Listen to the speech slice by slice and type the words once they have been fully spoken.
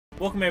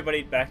Welcome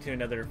everybody back to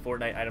another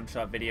Fortnite item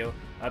shop video.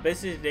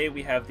 Basically today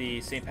we have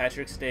the St.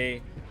 Patrick's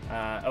Day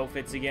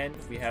outfits again.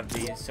 We have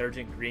the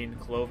Sergeant Green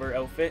Clover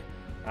outfit.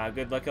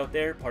 Good luck out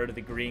there, part of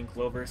the Green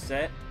Clover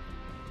set.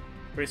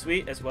 Pretty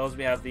sweet, as well as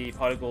we have the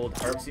Pot of Gold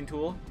harvesting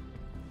tool.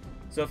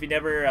 So if you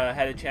never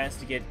had a chance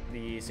to get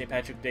the St.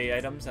 Patrick's Day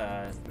items,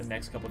 the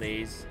next couple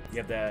days you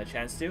have the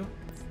chance to.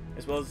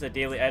 As well as the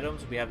daily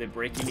items, we have the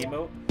Breaking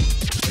Emote.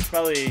 It's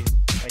probably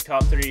my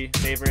top 3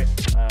 favorite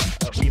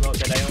emote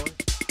that I own.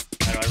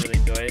 I really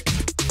enjoy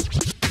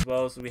it. As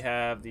well as we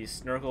have the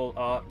Snorkel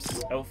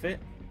Ops outfit,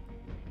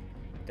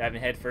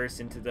 diving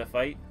headfirst into the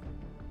fight.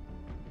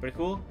 Pretty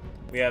cool.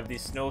 We have the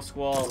Snow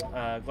Squall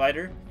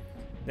glider.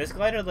 This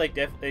glider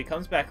it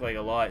comes back a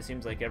lot. It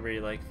seems like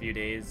every few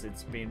days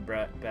it's being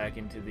brought back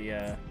into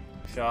the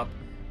shop.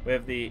 We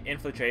have the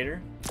Infiltrator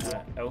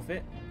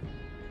outfit.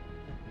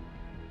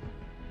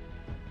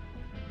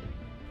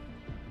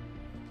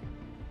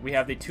 We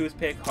have the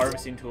Toothpick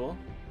harvesting tool.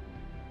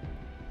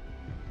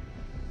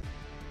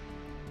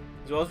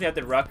 As well as we have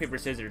the Rock Paper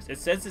Scissors. It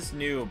says it's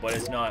new, but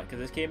it's not, because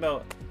this came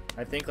out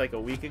I think a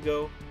week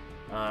ago.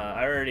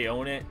 I already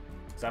own it,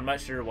 so I'm not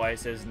sure why it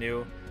says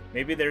new.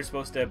 Maybe they're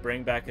supposed to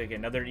bring back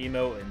another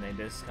emote and they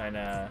just kind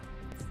of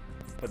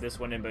put this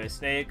one in by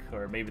mistake,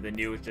 or maybe the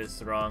new is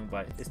just wrong,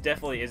 but it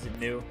definitely isn't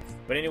new.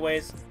 But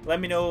anyways, let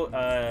me know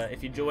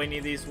if you enjoy any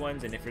of these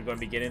ones and if you're going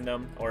to be getting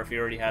them, or if you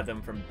already had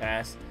them from the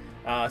past.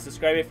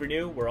 Subscribe if you're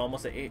new. We're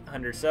almost at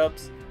 800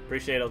 subs.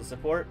 Appreciate all the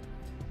support.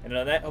 And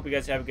on that, hope you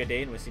guys have a good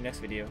day, and we'll see you next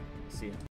video. See you.